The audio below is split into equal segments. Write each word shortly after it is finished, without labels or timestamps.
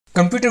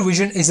Computer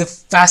vision is a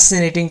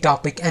fascinating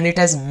topic and it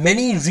has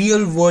many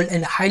real-world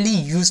and highly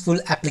useful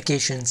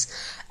applications.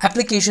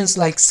 Applications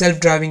like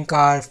self-driving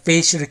car,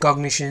 face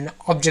recognition,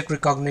 object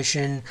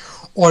recognition,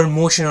 or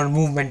motion or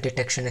movement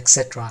detection,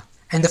 etc.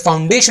 And the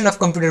foundation of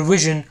computer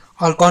vision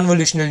are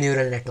convolutional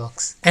neural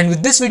networks. And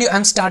with this video,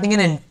 I'm starting an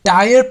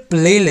entire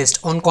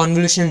playlist on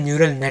convolutional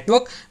neural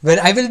network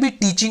where I will be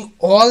teaching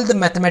all the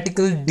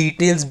mathematical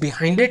details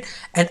behind it,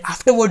 and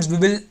afterwards we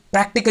will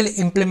practically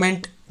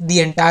implement the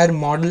entire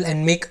model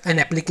and make an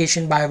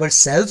application by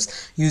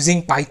ourselves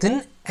using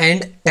Python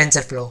and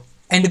TensorFlow.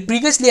 And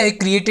previously I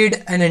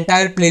created an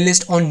entire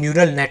playlist on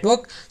neural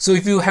network, so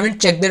if you haven't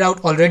checked that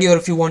out already, or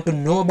if you want to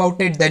know about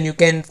it, then you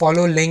can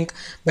follow link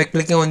by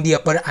clicking on the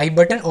upper I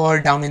button or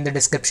down in the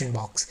description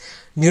box.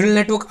 Neural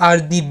network are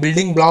the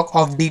building block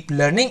of deep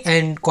learning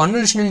and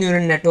convolutional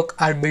neural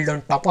network are built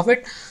on top of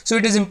it, so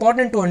it is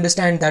important to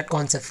understand that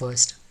concept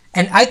first.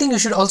 And I think you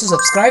should also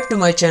subscribe to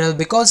my channel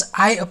because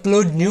I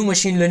upload new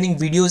machine learning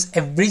videos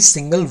every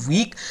single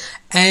week,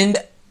 and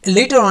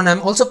later on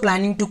I'm also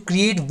planning to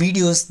create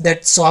videos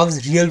that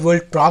solves real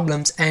world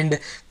problems and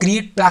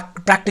create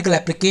practical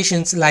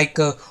applications like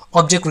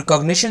object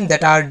recognition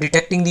that are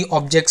detecting the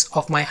objects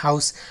of my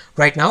house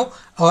right now,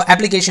 or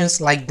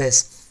applications like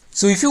this.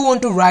 So if you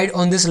want to ride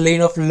on this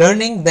lane of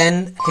learning,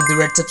 then hit the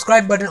red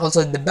subscribe button, also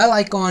hit the bell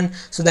icon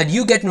so that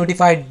you get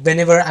notified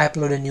whenever I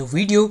upload a new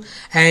video.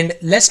 And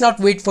let's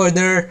not wait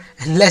further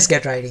and let's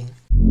get riding.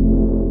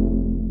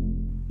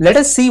 Let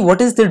us see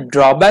what is the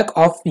drawback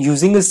of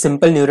using a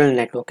simple neural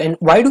network and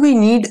why do we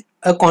need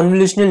a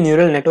convolutional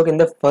neural network in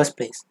the first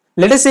place.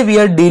 Let us say we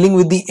are dealing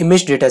with the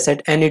image dataset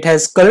and it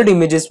has colored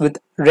images with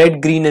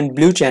red, green and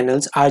blue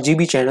channels,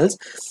 RGB channels,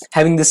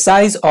 having the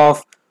size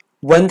of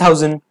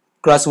 1000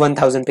 cross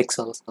 1000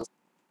 pixels.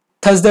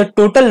 Thus the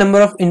total number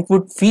of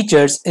input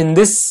features in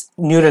this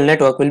neural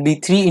network will be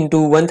 3 into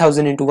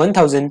 1000 into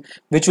 1000,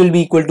 which will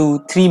be equal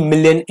to 3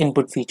 million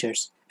input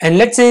features. And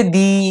let's say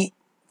the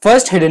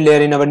first hidden layer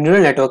in our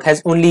neural network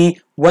has only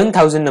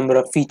 1000 number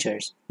of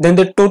features. Then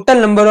the total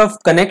number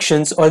of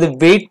connections or the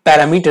weight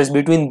parameters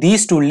between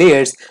these two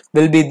layers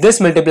will be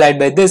this multiplied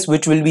by this,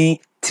 which will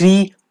be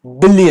 3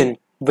 billion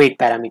weight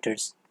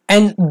parameters.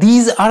 And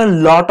these are a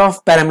lot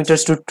of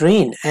parameters to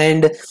train,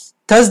 and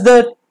thus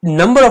the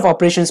number of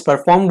operations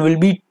performed will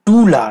be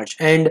too large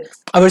and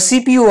our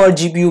CPU or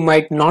GPU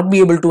might not be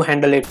able to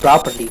handle it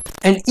properly.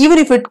 And even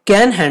if it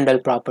can handle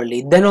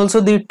properly, then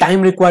also the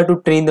time required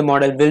to train the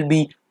model will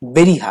be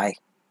very high.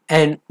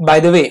 And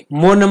by the way,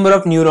 more number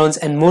of neurons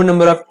and more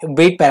number of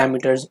weight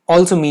parameters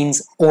also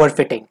means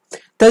overfitting.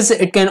 Thus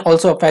it can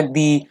also affect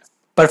the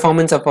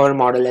performance of our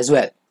model as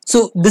well.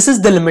 So this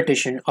is the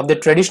limitation of the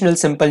traditional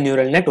simple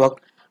neural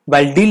network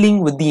while dealing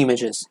with the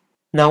images.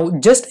 Now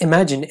just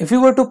imagine if we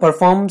were to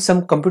perform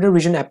some computer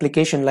vision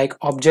application like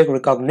object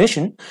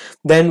recognition,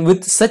 then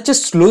with such a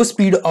slow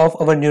speed of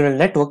our neural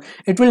network,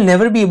 it will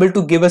never be able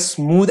to give a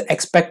smooth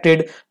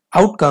expected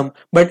outcome,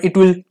 but it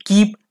will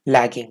keep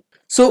lagging.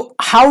 So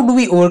how do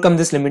we overcome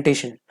this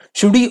limitation?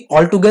 Should we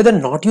altogether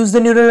not use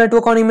the neural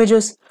network on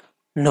images?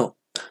 No.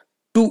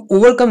 To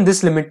overcome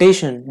this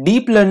limitation,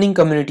 deep learning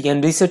community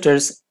and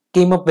researchers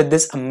came up with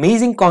this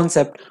amazing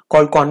concept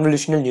called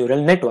convolutional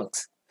neural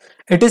networks.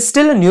 It is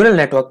still a neural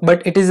network,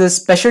 but it is a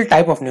special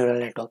type of neural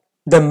network.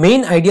 The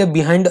main idea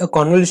behind a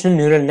convolutional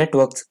neural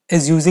network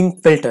is using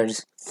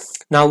filters.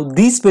 Now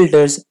these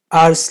filters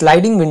are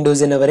sliding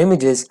windows in our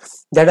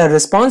images that are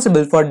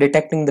responsible for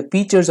detecting the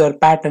features or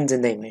patterns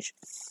in the image.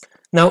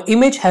 Now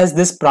image has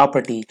this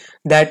property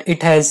that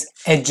it has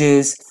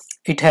edges,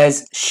 it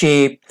has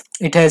shape,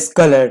 it has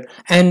color,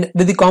 and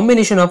with the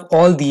combination of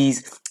all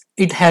these,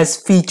 it has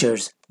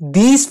features.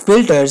 These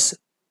filters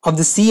of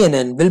the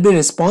CNN will be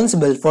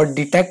responsible for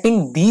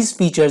detecting these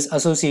features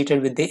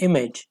associated with the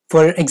image.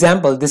 For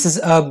example, this is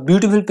a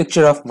beautiful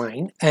picture of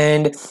mine,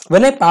 and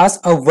when I pass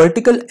a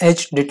vertical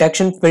edge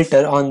detection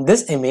filter on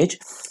this image,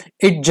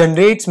 it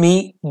generates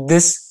me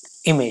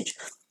this image.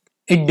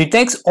 It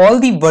detects all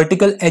the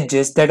vertical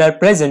edges that are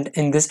present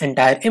in this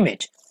entire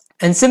image.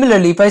 And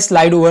similarly, if I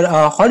slide over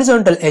a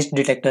horizontal edge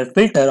detector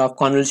filter of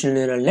convolutional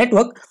neural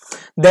network,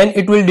 then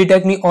it will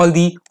detect me all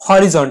the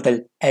horizontal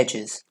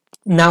edges.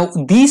 Now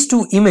these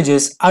two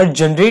images are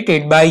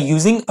generated by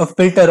using a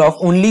filter of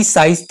only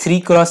size 3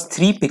 cross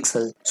 3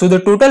 pixel. So the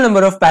total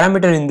number of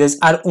parameters in this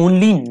are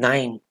only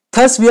 9.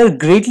 Thus we are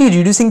greatly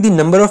reducing the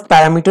number of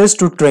parameters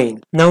to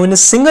train. Now in a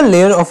single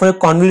layer of a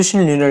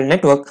convolutional neural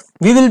network,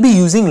 we will be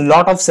using a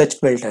lot of such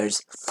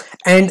filters.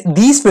 And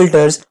these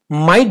filters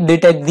might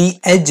detect the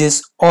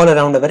edges all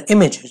around our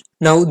images.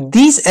 Now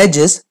these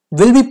edges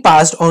will be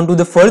passed on to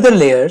the further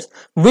layers,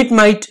 which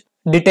might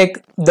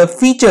detect the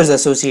features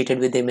associated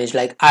with the image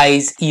like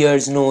eyes,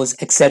 ears, nose,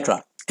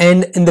 etc.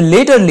 And in the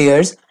later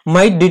layers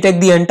might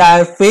detect the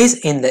entire face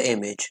in the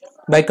image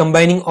by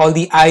combining all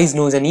the eyes,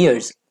 nose and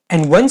ears.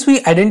 And once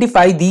we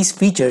identify these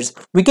features,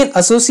 we can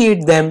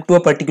associate them to a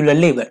particular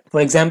label.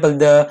 For example,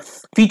 the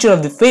feature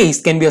of the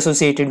face can be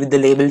associated with the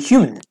label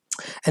human.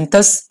 And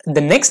thus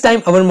the next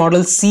time our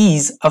model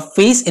sees a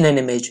face in an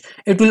image,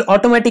 it will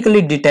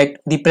automatically detect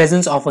the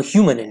presence of a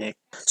human in it.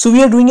 So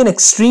we are doing an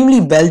extremely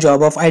well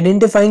job of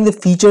identifying the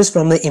features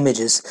from the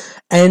images,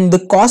 and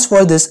the cost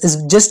for this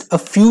is just a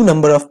few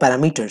number of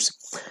parameters.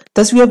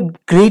 Thus we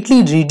have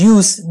greatly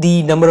reduced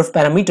the number of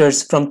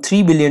parameters from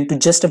 3 billion to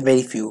just a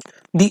very few.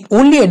 The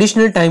only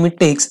additional time it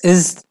takes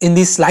is in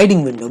the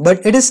sliding window,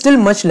 but it is still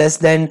much less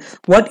than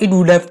what it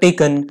would have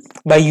taken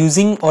by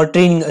using or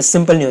training a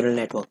simple neural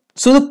network.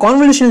 So the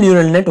convolutional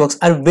neural networks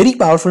are very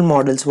powerful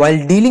models while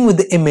dealing with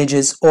the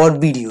images or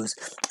videos,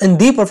 and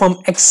they perform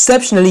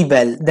exceptionally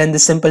well than the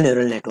simple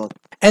neural network.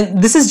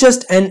 And this is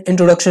just an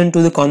introduction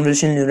to the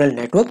convolutional neural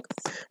network.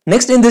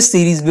 Next in this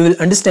series, we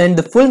will understand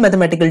the full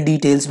mathematical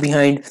details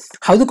behind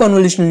how the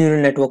convolutional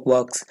neural network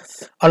works,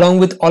 along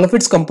with all of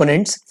its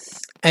components,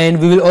 and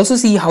we will also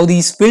see how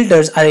these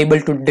filters are able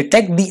to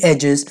detect the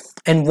edges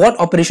and what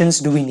operations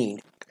do we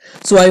need.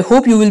 So I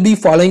hope you will be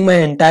following my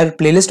entire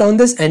playlist on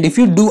this, and if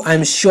you do,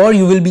 I'm sure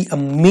you will be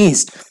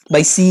amazed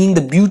by seeing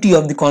the beauty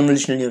of the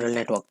convolutional neural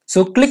network.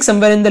 So click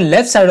somewhere in the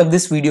left side of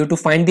this video to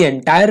find the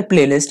entire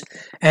playlist,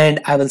 and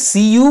I will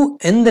see you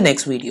in the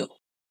next video.